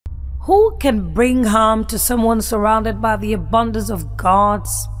Who can bring harm to someone surrounded by the abundance of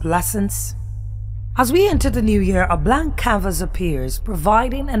God's blessings? As we enter the new year, a blank canvas appears,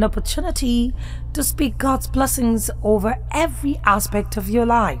 providing an opportunity to speak God's blessings over every aspect of your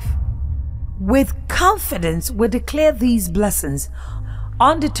life. With confidence, we declare these blessings,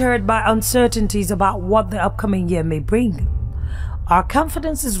 undeterred by uncertainties about what the upcoming year may bring. Our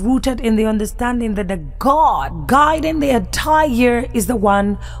confidence is rooted in the understanding that the God guiding the entire year is the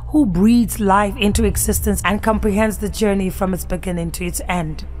one who breathes life into existence and comprehends the journey from its beginning to its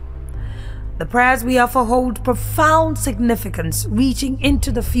end. The prayers we offer hold profound significance, reaching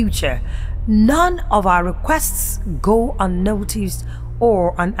into the future. None of our requests go unnoticed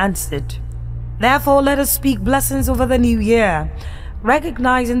or unanswered. Therefore, let us speak blessings over the new year,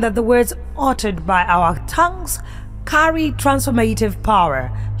 recognizing that the words uttered by our tongues carry transformative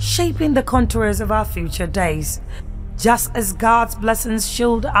power, shaping the contours of our future days. Just as God's blessings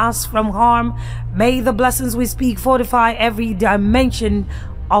shield us from harm, may the blessings we speak fortify every dimension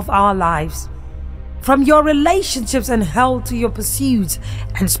of our lives. From your relationships and health to your pursuits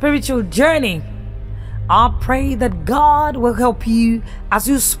and spiritual journey, I pray that God will help you as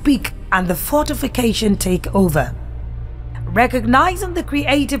you speak and the fortification take over. Recognizing the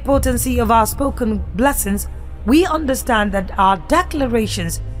creative potency of our spoken blessings, we understand that our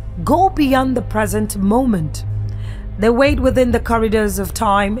declarations go beyond the present moment. They wait within the corridors of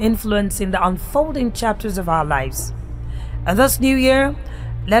time, influencing the unfolding chapters of our lives. And this new year,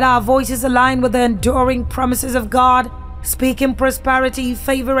 let our voices align with the enduring promises of God, speaking prosperity,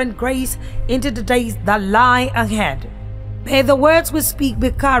 favor, and grace into the days that lie ahead. May the words we speak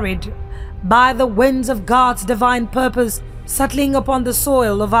be carried by the winds of God's divine purpose, settling upon the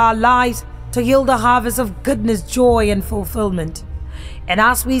soil of our lives to yield a harvest of goodness, joy, and fulfillment. And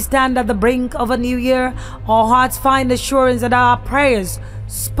as we stand at the brink of a new year, our hearts find assurance that our prayers,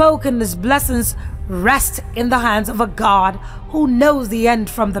 spoken as blessings, rest in the hands of a God who knows the end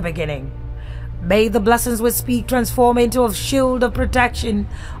from the beginning. May the blessings we speak transform into a shield of protection,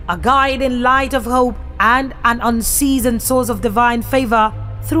 a guiding light of hope, and an unseasoned source of divine favor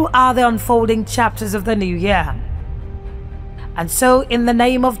throughout the unfolding chapters of the new year. And so, in the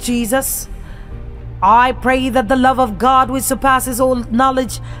name of Jesus, I pray that the love of God, which surpasses all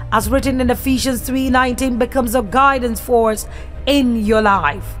knowledge, as written in Ephesians 3:19, becomes a guidance force in your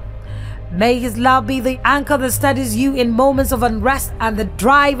life. May His love be the anchor that steadies you in moments of unrest and the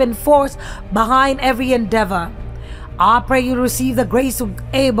driving force behind every endeavor. I pray you receive the grace to be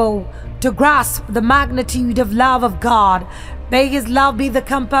able to grasp the magnitude of love of God. May His love be the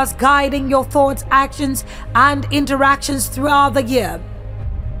compass guiding your thoughts, actions, and interactions throughout the year.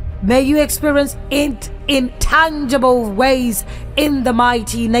 May you experience it in tangible ways in the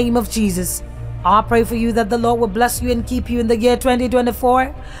mighty name of Jesus. I pray for you that the Lord will bless you and keep you in the year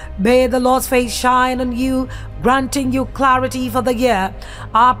 2024. May the Lord's face shine on you, granting you clarity for the year.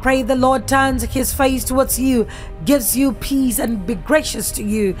 I pray the Lord turns His face towards you, gives you peace, and be gracious to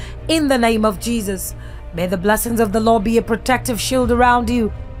you in the name of Jesus. May the blessings of the Lord be a protective shield around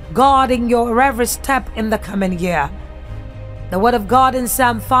you, guarding your every step in the coming year. The word of God in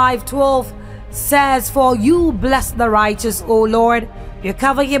Psalm 5:12 says, "For you bless the righteous, O Lord. You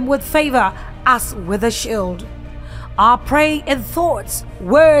cover him with favor as with a shield." I pray in thoughts,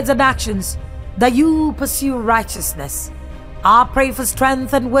 words, and actions that you pursue righteousness. I pray for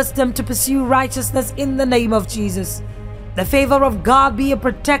strength and wisdom to pursue righteousness in the name of Jesus. The favor of God be a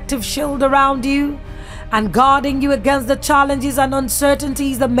protective shield around you and guarding you against the challenges and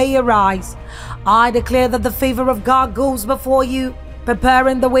uncertainties that may arise. I declare that the favor of God goes before you,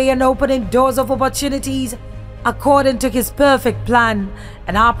 preparing the way and opening doors of opportunities according to His perfect plan.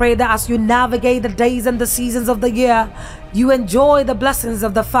 And I pray that as you navigate the days and the seasons of the year, you enjoy the blessings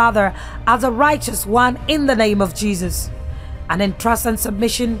of the Father as a righteous one in the name of Jesus. And in trust and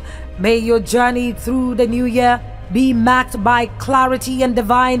submission, may your journey through the new year be marked by clarity and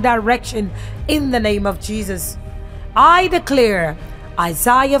divine direction in the name of Jesus. I declare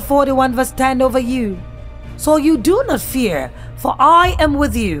Isaiah 41 verse 10 over you. So you do not fear, for I am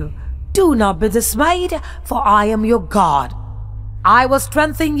with you. Do not be dismayed, for I am your God. I will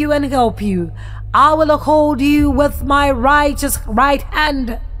strengthen you and help you. I will uphold you with my righteous right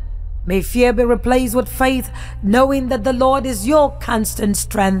hand. May fear be replaced with faith, knowing that the Lord is your constant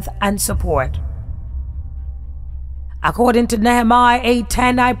strength and support. According to Nehemiah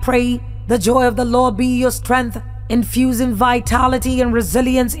 8:10, I pray the joy of the Lord be your strength, infusing vitality and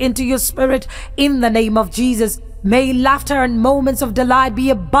resilience into your spirit in the name of Jesus. May laughter and moments of delight be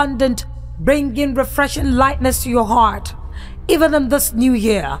abundant, bringing refreshing lightness to your heart. even in this new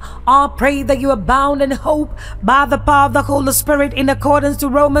year, I pray that you abound in hope by the power of the Holy Spirit in accordance to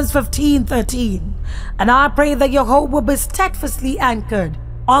Romans 15:13. And I pray that your hope will be steadfastly anchored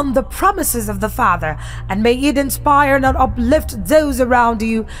on the promises of the Father, and may it inspire and uplift those around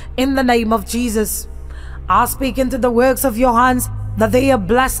you in the name of Jesus. I speak into the works of your hands, that they are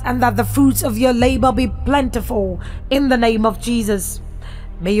blessed and that the fruits of your labor be plentiful in the name of Jesus.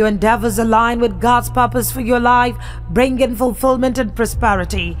 May your endeavors align with God's purpose for your life, bringing fulfillment and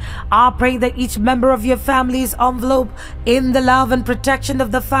prosperity. I pray that each member of your family is enveloped in the love and protection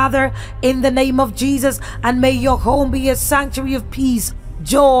of the Father in the name of Jesus, and may your home be a sanctuary of peace,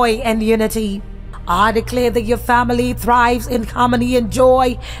 joy, and unity. I declare that your family thrives in harmony and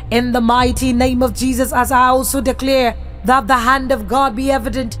joy in the mighty name of Jesus, as I also declare that the hand of God be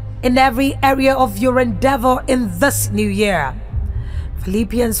evident in every area of your endeavor in this new year.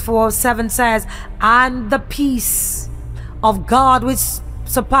 Philippians 4:7 says, and the peace of God which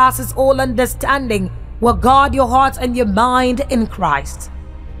surpasses all understanding will guard your hearts and your mind in Christ.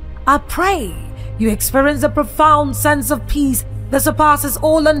 I pray you experience a profound sense of peace that surpasses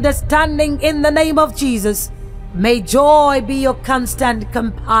all understanding in the name of Jesus. May joy be your constant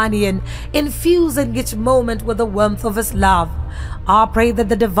companion, infusing each moment with the warmth of His love. I pray that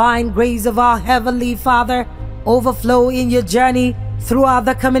the divine grace of our Heavenly Father overflow in your journey throughout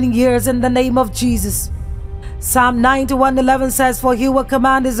the coming years in the name of Jesus. Psalm 91:11 says, for He will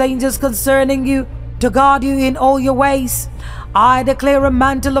command His angels concerning you to guard you in all your ways. I declare a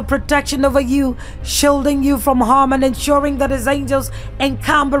mantle of protection over you, shielding you from harm and ensuring that His angels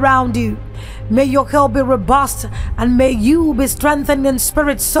encamp around you. May your health be robust, and may you be strengthened in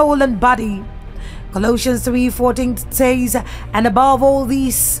spirit, soul, and body. Colossians 3:14 says, and above all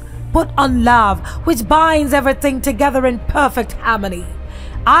these, put on love, which binds everything together in perfect harmony.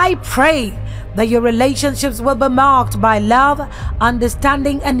 I pray that your relationships will be marked by love,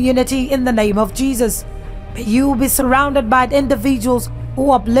 understanding, and unity in the name of Jesus. May you be surrounded by individuals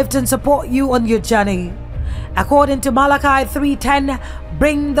who uplift and support you on your journey. According to Malachi 3:10,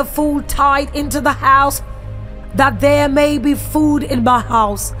 bring the full tithe into the house, that there may be food in my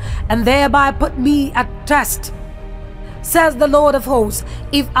house, and thereby put me at test, says the Lord of hosts,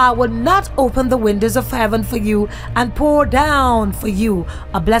 if I will not open the windows of heaven for you and pour down for you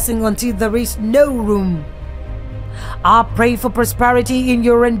a blessing until there is no room. I pray for prosperity in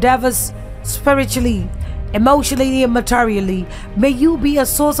your endeavors, spiritually, emotionally, and materially. May you be a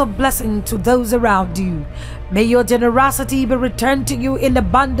source of blessing to those around you. May your generosity be returned to you in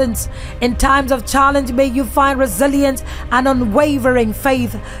abundance. In times of challenge, may you find resilience and unwavering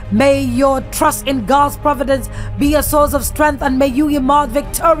faith. May your trust in God's providence be a source of strength, and may you emerge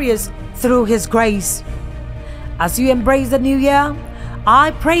victorious through His grace. As you embrace the new year,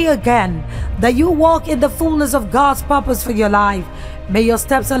 I pray again that you walk in the fullness of God's purpose for your life. May your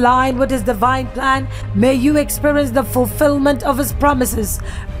steps align with His divine plan. May you experience the fulfillment of His promises.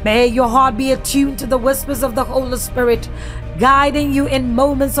 May your heart be attuned to the whispers of the Holy Spirit, guiding you in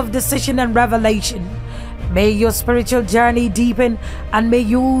moments of decision and revelation. May your spiritual journey deepen, and may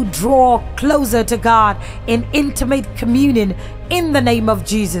you draw closer to God in intimate communion in the name of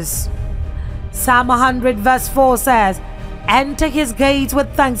Jesus. Psalm 100 verse 4 says, enter His gates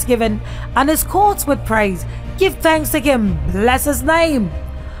with thanksgiving and His courts with praise. Give thanks to Him, bless His name.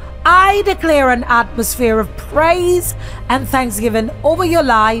 I declare an atmosphere of praise and thanksgiving over your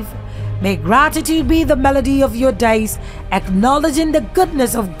life. May gratitude be the melody of your days, acknowledging the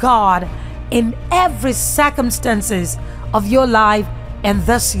goodness of God in every circumstances of your life in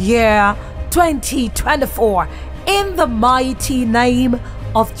this year 2024. In the mighty name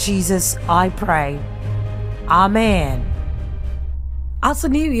of Jesus, I pray. Amen. As the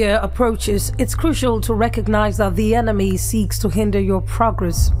new year approaches, it's crucial to recognize that the enemy seeks to hinder your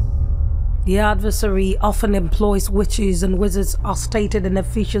progress. The adversary often employs witches and wizards, as stated in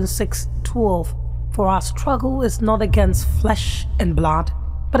Ephesians 6:12. For our struggle is not against flesh and blood,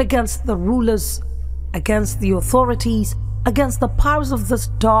 but against the rulers, against the authorities, against the powers of this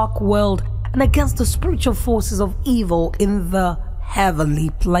dark world, and against the spiritual forces of evil in the heavenly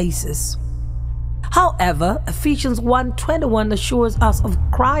places. However, Ephesians 1:21 assures us of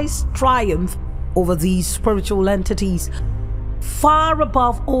Christ's triumph over these spiritual entities, far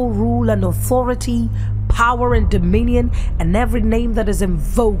above all rule and authority, power and dominion, and every name that is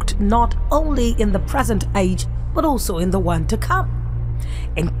invoked not only in the present age, but also in the one to come.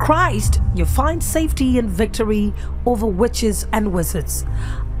 In Christ, you find safety and victory over witches and wizards.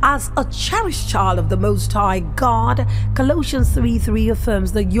 As a cherished child of the Most High God, Colossians 3:3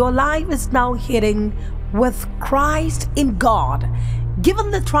 affirms that your life is now hidden with Christ in God.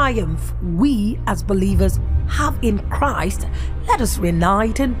 Given the triumph we as believers have in Christ, let us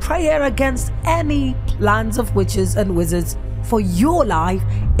unite in prayer against any plans of witches and wizards for your life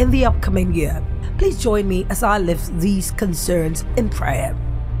in the upcoming year. Please join me as I lift these concerns in prayer.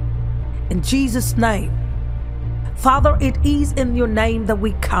 In Jesus' name. Father, it is in your name that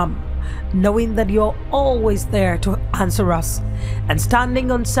we come, knowing that you're always there to answer us, and standing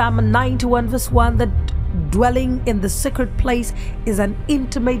on Psalm 91 verse 1, that dwelling in the secret place is an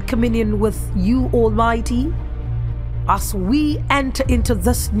intimate communion with you, Almighty. As we enter into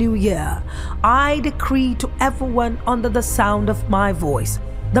this new year, I decree to everyone under the sound of my voice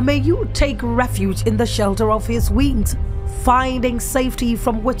that may you take refuge in the shelter of his wings, finding safety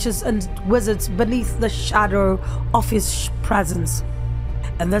from witches and wizards beneath the shadow of his presence.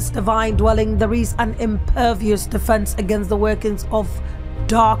 In this divine dwelling there is an impervious defense against the workings of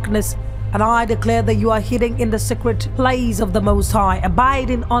darkness, and I declare that you are hidden in the secret place of the Most High,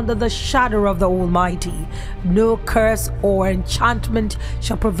 abiding under the shadow of the Almighty. No curse or enchantment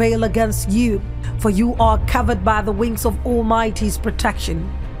shall prevail against you, for you are covered by the wings of Almighty's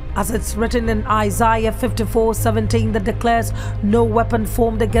protection. As it's written in Isaiah 54:17, that declares, no weapon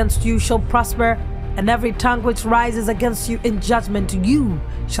formed against you shall prosper, and every tongue which rises against you in judgment you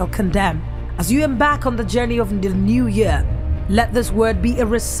shall condemn. As you embark on the journey of the new year, let this word be a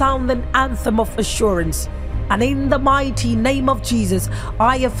resounding anthem of assurance. And in the mighty name of Jesus,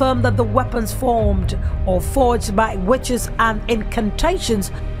 I affirm that the weapons formed or forged by witches and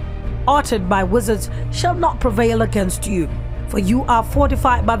incantations uttered by wizards shall not prevail against you, for you are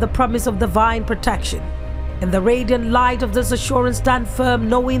fortified by the promise of divine protection. In the radiant light of this assurance, stand firm,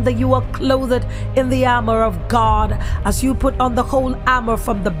 knowing that you are clothed in the armor of God, as you put on the whole armor,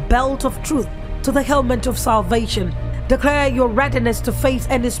 from the belt of truth to the helmet of salvation. Declare your readiness to face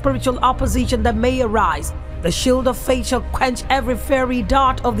any spiritual opposition that may arise. The shield of faith shall quench every fiery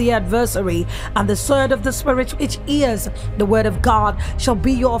dart of the adversary, and the sword of the Spirit, which is the word of God, shall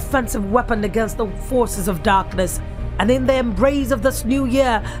be your offensive weapon against the forces of darkness. And in the embrace of this new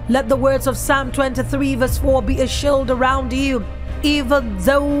year, let the words of Psalm 23 verse 4 be a shield around you. Even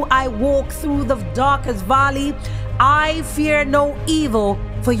though I walk through the darkest valley, I fear no evil,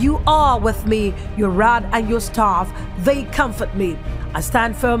 for you are with me. Your rod and your staff, they comfort me. I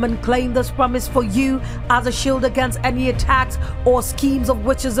stand firm and claim this promise for you as a shield against any attacks or schemes of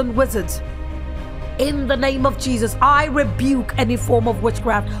witches and wizards. In the name of Jesus, I rebuke any form of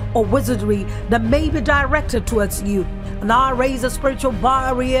witchcraft or wizardry that may be directed towards you, and I raise a spiritual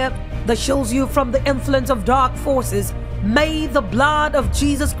barrier that shields you from the influence of dark forces. May the blood of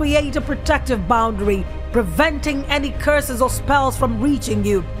Jesus create a protective boundary, preventing any curses or spells from reaching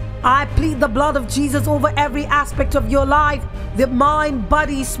you. I plead the blood of Jesus over every aspect of your life, the mind,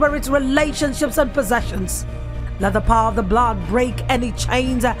 body, spirit, relationships, and possessions. Let the power of the blood break any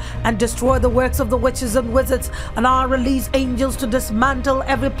chains and destroy the works of the witches and wizards, and I release angels to dismantle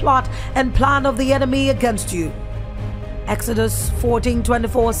every plot and plan of the enemy against you. Exodus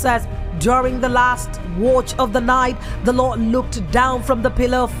 14:24 says, during the last watch of the night, the Lord looked down from the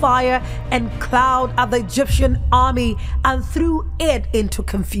pillar of fire and cloud at the Egyptian army and threw it into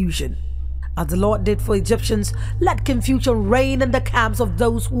confusion. As the Lord did for Egyptians, let confusion reign in the camps of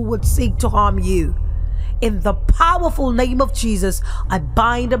those who would seek to harm you. In the powerful name of Jesus, I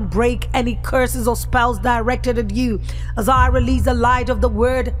bind and break any curses or spells directed at you, as I release the light of the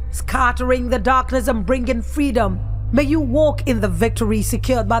word, scattering the darkness and bringing freedom. May you walk in the victory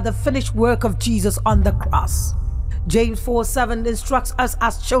secured by the finished work of Jesus on the cross. James 4:7 instructs us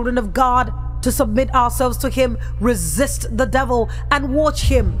as children of God to submit ourselves to Him, resist the devil, and watch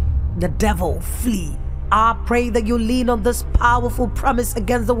him, the devil, flee. I pray that you lean on this powerful promise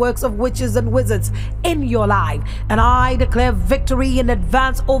against the works of witches and wizards in your life, and I declare victory in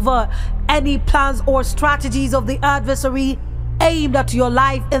advance over any plans or strategies of the adversary aimed at your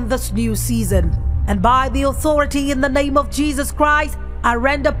life in this new season. And by the authority in the name of Jesus Christ, I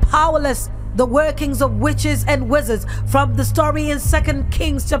render powerless the workings of witches and wizards, from the story in 2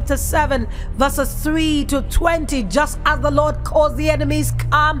 Kings chapter 7 verses 3 to 20. Just as the Lord caused the enemy's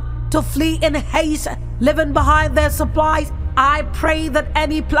camp to flee in haste, leaving behind their supplies, I pray that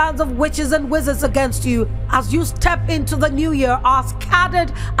any plans of witches and wizards against you as you step into the new year are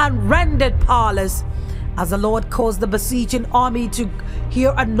scattered and rendered powerless. As the Lord caused the besieging army to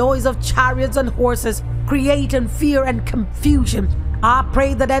hear a noise of chariots and horses, creating fear and confusion, I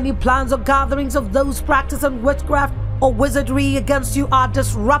pray that any plans or gatherings of those practicing witchcraft or wizardry against you are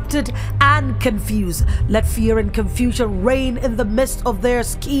disrupted and confused. Let fear and confusion reign in the midst of their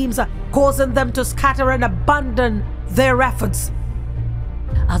schemes, causing them to scatter and abandon their efforts.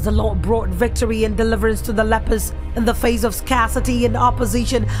 As As the Lord brought victory and deliverance to the lepers in the face of scarcity and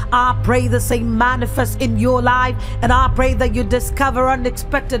opposition, I pray the same manifests in your life, and I pray that you discover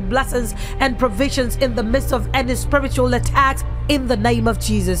unexpected blessings and provisions in the midst of any spiritual attacks in the name of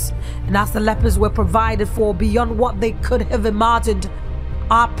Jesus. And as the lepers were provided for beyond what they could have imagined,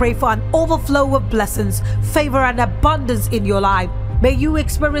 I pray for an overflow of blessings, favor and abundance in your life. May you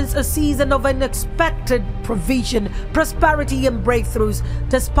experience a season of unexpected provision, prosperity and breakthroughs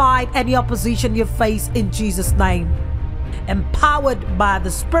despite any opposition you face in Jesus' name. Empowered by the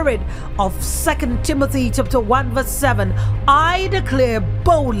Spirit of 2 Timothy chapter 1 verse 7, I declare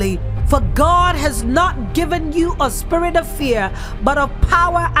boldly, for God has not given you a spirit of fear, but of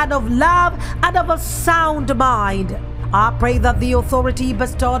power and of love and of a sound mind. I pray that the authority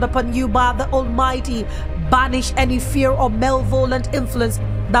bestowed upon you by the Almighty banish any fear or malevolent influence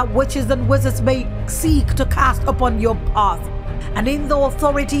that witches and wizards may seek to cast upon your path. And in the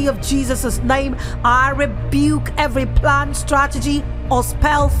authority of Jesus' name, I rebuke every plan, strategy, or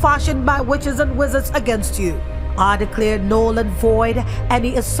spell fashioned by witches and wizards against you. I declare null and void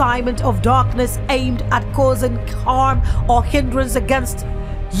any assignment of darkness aimed at causing harm or hindrance against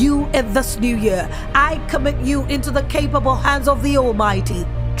you in this new year. I commit you into the capable hands of the Almighty,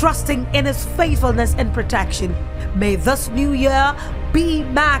 trusting in His faithfulness and protection. May this new year be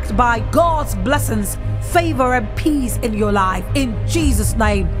marked by God's blessings, favor and peace in your life. In Jesus'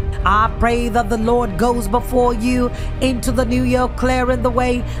 name, I pray that the Lord goes before you into the new year, clearing the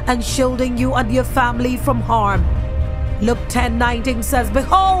way and shielding you and your family from harm. Luke 10:19 says,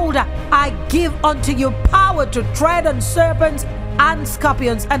 behold, I give unto you power to tread on serpents and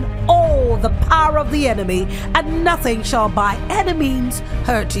scorpions and all the power of the enemy, and nothing shall by any means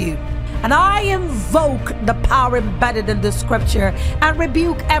hurt you. And I invoke the power embedded in the scripture and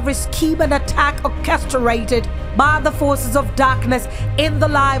rebuke every scheme and attack orchestrated by the forces of darkness in the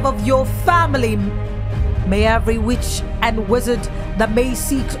life of your family. May every witch and wizard that may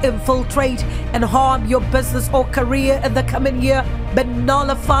seek to infiltrate and harm your business or career in the coming year be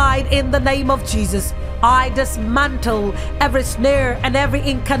nullified in the name of Jesus. I dismantle every snare and every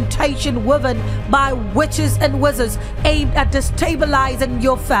incantation woven by witches and wizards aimed at destabilizing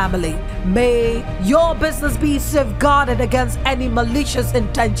your family. May your business be safeguarded against any malicious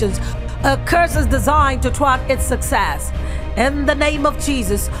intentions, curses designed to thwart its success. In the name of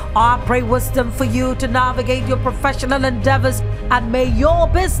Jesus, I pray wisdom for you to navigate your professional endeavors, and may your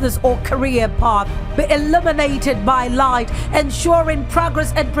business or career path be illuminated by light, ensuring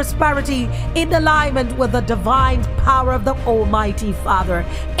progress and prosperity in alignment with the divine power of the Almighty Father.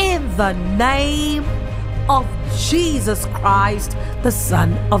 In the name of Jesus Christ, the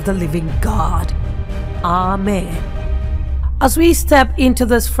Son of the living God. Amen. As we step into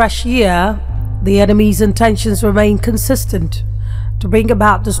this fresh year, the enemy's intentions remain consistent: to bring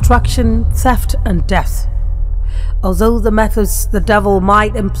about destruction, theft, and death. Although the methods the devil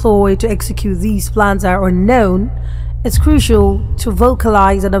might employ to execute these plans are unknown, it's crucial to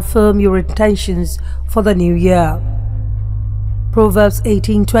vocalize and affirm your intentions for the new year. Proverbs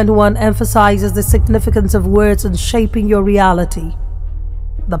 18:21 emphasizes the significance of words in shaping your reality.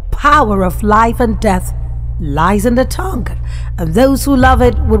 The power of life and death lies in the tongue, and those who love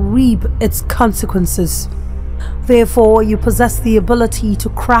it will reap its consequences. Therefore, you possess the ability to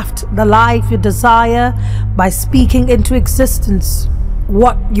craft the life you desire by speaking into existence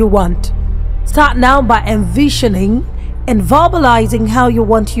what you want. Start now by envisioning and verbalizing how you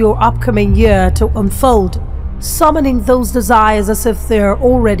want your upcoming year to unfold, summoning those desires as if they're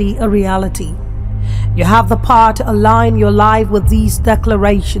already a reality. You have the power to align your life with these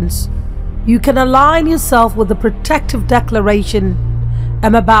declarations. You can align yourself with the protective declaration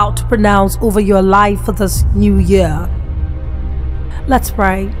I'm about to pronounce over your life for this new year. Let's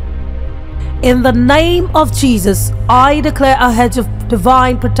pray. In the name of Jesus, I declare a hedge of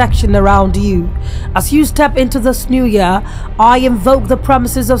divine protection around you. As you step into this new year, I invoke the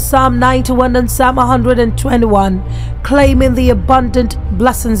promises of Psalm 91 and Psalm 121, claiming the abundant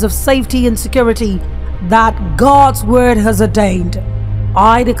blessings of safety and security that God's word has ordained.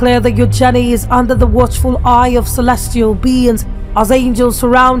 I declare that your journey is under the watchful eye of celestial beings, as angels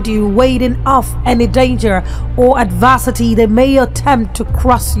surround you, warding off any danger or adversity they may attempt to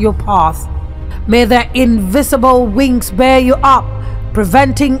cross your path. May their invisible wings bear you up,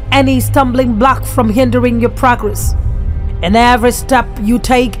 preventing any stumbling block from hindering your progress. In every step you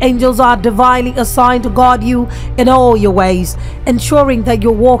take, angels are divinely assigned to guard you in all your ways, ensuring that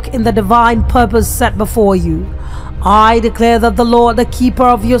you walk in the divine purpose set before you. I declare that the Lord, the keeper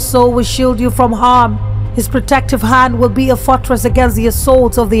of your soul, will shield you from harm. His protective hand will be a fortress against the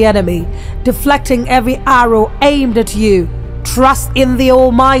assaults of the enemy, deflecting every arrow aimed at you. Trust in the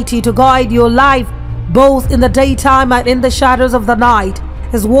Almighty to guide your life, both in the daytime and in the shadows of the night.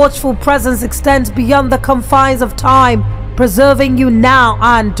 His watchful presence extends beyond the confines of time, preserving you now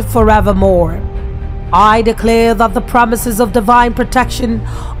and forevermore. I declare that the promises of divine protection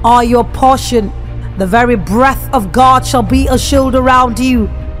are your portion. The very breath of God shall be a shield around you,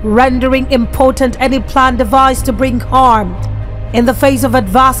 rendering impotent any plan devised to bring harm. In the face of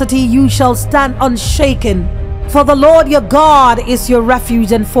adversity you shall stand unshaken, for the Lord your God is your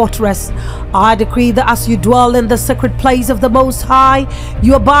refuge and fortress. I decree that as you dwell in the secret place of the Most High,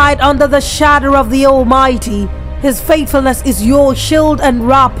 you abide under the shadow of the Almighty. His faithfulness is your shield and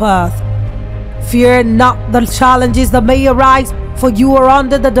rampart. Fear not the challenges that may arise, for you are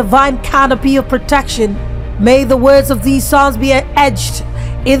under the divine canopy of protection. May the words of these Psalms be etched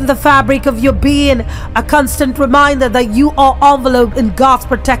in the fabric of your being, a constant reminder that you are enveloped in God's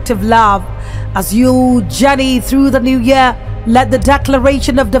protective love. As you journey through the new year, let the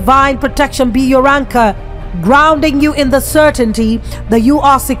declaration of divine protection be your anchor, grounding you in the certainty that you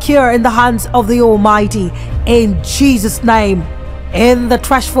are secure in the hands of the Almighty. In Jesus' name. In the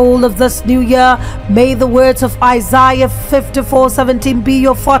threshold of this new year, may the words of Isaiah 54:17 be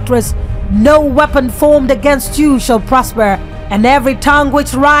your fortress. No weapon formed against you shall prosper, and every tongue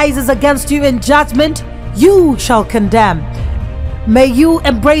which rises against you in judgment, you shall condemn. May you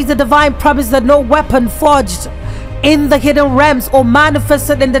embrace the divine promise that no weapon forged in the hidden realms or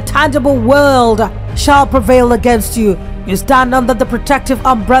manifested in the tangible world shall prevail against you. You stand under the protective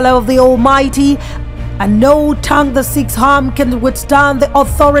umbrella of the Almighty, and no tongue that seeks harm can withstand the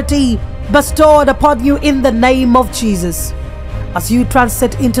authority bestowed upon you in the name of Jesus. As you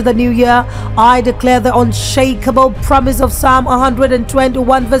transit into the new year, I declare the unshakable promise of Psalm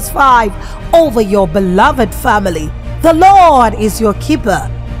 121 verse 5 over your beloved family. The Lord is your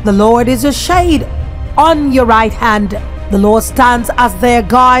keeper. The Lord is your shade on your right hand. The Lord stands as their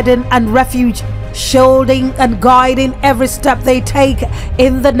guardian and refuge, shielding and guiding every step they take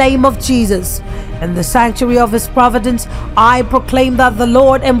in the name of Jesus. In the sanctuary of His providence, I proclaim that the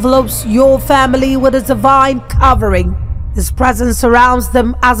Lord envelopes your family with His divine covering. His presence surrounds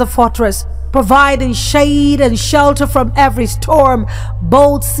them as a fortress, providing shade and shelter from every storm,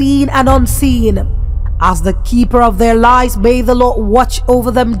 both seen and unseen. As the keeper of their lives, may the Lord watch over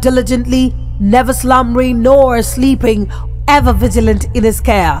them diligently, never slumbering nor sleeping, ever vigilant in His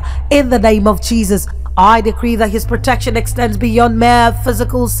care. In the name of Jesus, I decree that His protection extends beyond mere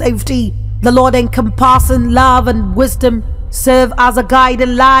physical safety. The Lord, encompassing love and wisdom, serve as a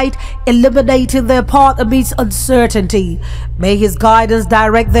guiding light, illuminating their path amidst uncertainty. May His guidance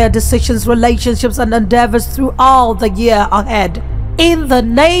direct their decisions, relationships, and endeavors throughout the year ahead. In the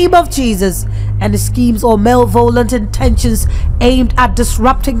name of Jesus, any schemes or malevolent intentions aimed at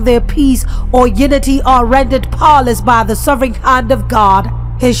disrupting their peace or unity are rendered powerless by the sovereign hand of God.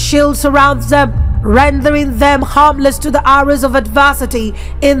 His shield surrounds them, rendering them harmless to the arrows of adversity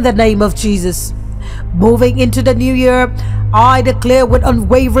in the name of Jesus. Moving into the new year, I declare with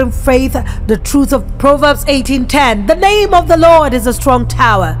unwavering faith the truth of Proverbs 18:10. The name of the Lord is a strong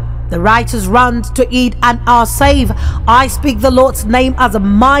tower. The righteous run to it and are saved. I speak the Lord's name as a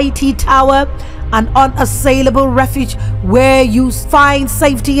mighty tower, an unassailable refuge where you find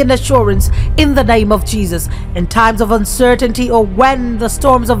safety and assurance in the name of Jesus. In times of uncertainty or when the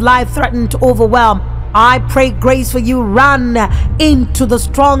storms of life threaten to overwhelm, I pray grace for you. Run into the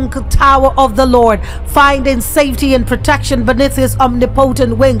strong tower of the Lord, finding safety and protection beneath His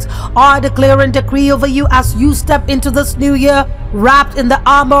omnipotent wings. I declare and decree over you as you step into this new year, wrapped in the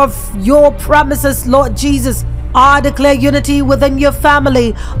armor of your promises, Lord Jesus. I declare unity within your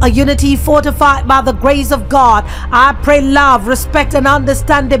family, a unity fortified by the grace of God. I pray love, respect, and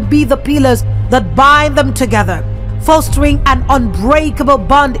understanding be the pillars that bind them together, fostering an unbreakable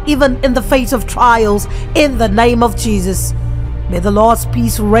bond even in the face of trials, in the name of Jesus. May the Lord's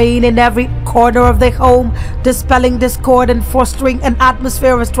peace reign in every corner of their home, dispelling discord and fostering an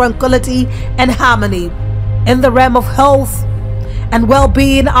atmosphere of tranquility and harmony. In the realm of health and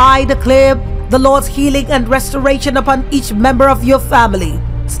well-being, I declare the Lord's healing and restoration upon each member of your family.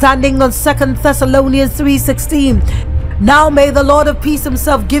 Standing on 2 Thessalonians 3:16, now may the Lord of peace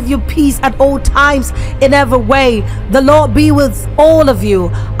Himself give you peace at all times in every way. The Lord be with all of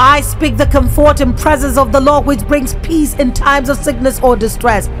you. I speak the comfort and presence of the Lord, which brings peace in times of sickness or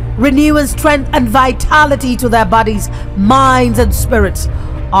distress, renewing strength and vitality to their bodies, minds, and spirits.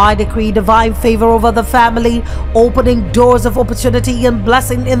 I decree divine favor over the family, opening doors of opportunity and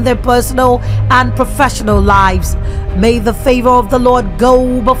blessing in their personal and professional lives. May the favor of the Lord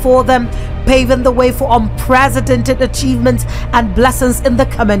go before them, paving the way for unprecedented achievements and blessings in the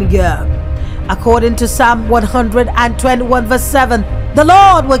coming year. According to Psalm 121 verse 7, the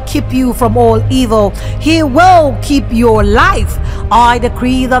Lord will keep you from all evil. He will keep your life. I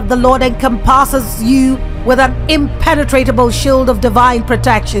decree that the Lord encompasses you with an impenetrable shield of divine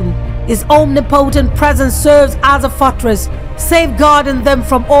protection. His omnipotent presence serves as a fortress, safeguarding them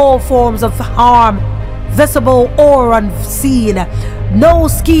from all forms of harm, visible or unseen. No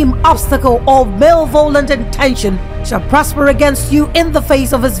scheme, obstacle, or malevolent intention shall prosper against you in the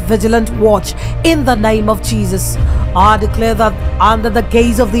face of his vigilant watch. In the name of Jesus, I declare that under the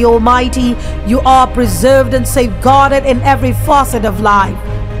gaze of the Almighty, you are preserved and safeguarded in every facet of life.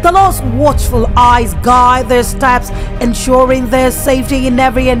 The Lord's watchful eyes guide their steps, ensuring their safety in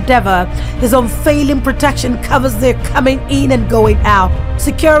every endeavor. His unfailing protection covers their coming in and going out,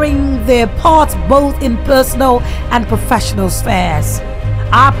 securing their paths both in personal and professional spheres.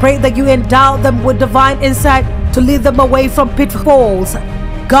 I pray that you endow them with divine insight to lead them away from pitfalls,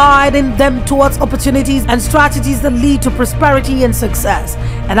 guiding them towards opportunities and strategies that lead to prosperity and success.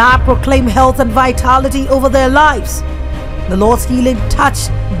 And I proclaim health and vitality over their lives. The Lord's healing touch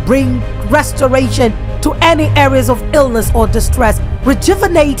bring restoration to any areas of illness or distress,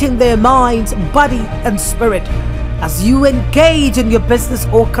 rejuvenating their minds, body, and spirit. As you engage in your business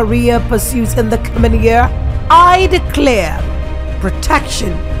or career pursuits in the coming year, I declare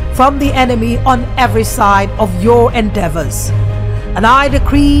protection from the enemy on every side of your endeavors. And I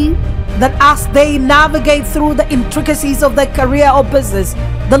decree that as they navigate through the intricacies of their career or business,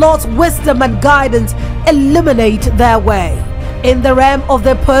 the Lord's wisdom and guidance illuminate their way. In the realm of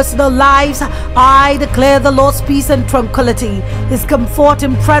their personal lives, I declare the Lord's peace and tranquility. His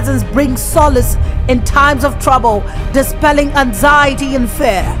comforting presence brings solace in times of trouble, dispelling anxiety and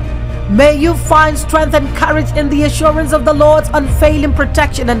fear. May you find strength and courage in the assurance of the Lord's unfailing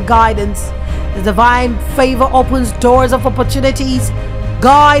protection and guidance. His divine favor opens doors of opportunities,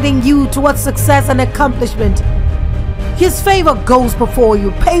 guiding you towards success and accomplishment. His favor goes before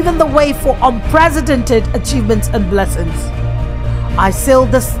you, paving the way for unprecedented achievements and blessings. I seal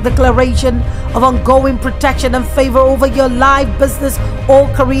this declaration of ongoing protection and favor over your life, business, or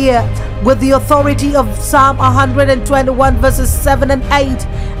career with the authority of Psalm 121 verses 7 and 8.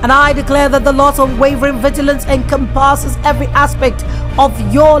 And I declare that the Lord's unwavering vigilance encompasses every aspect of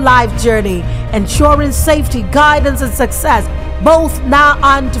your life journey, ensuring safety, guidance, and success, both now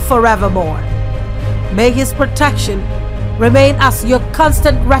and forevermore. May His protection remain as your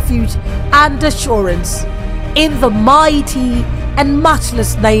constant refuge and assurance. In the mighty and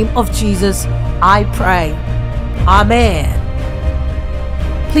matchless name of Jesus, I pray. Amen.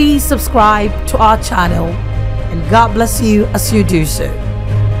 Please subscribe to our channel, and God bless you as you do so.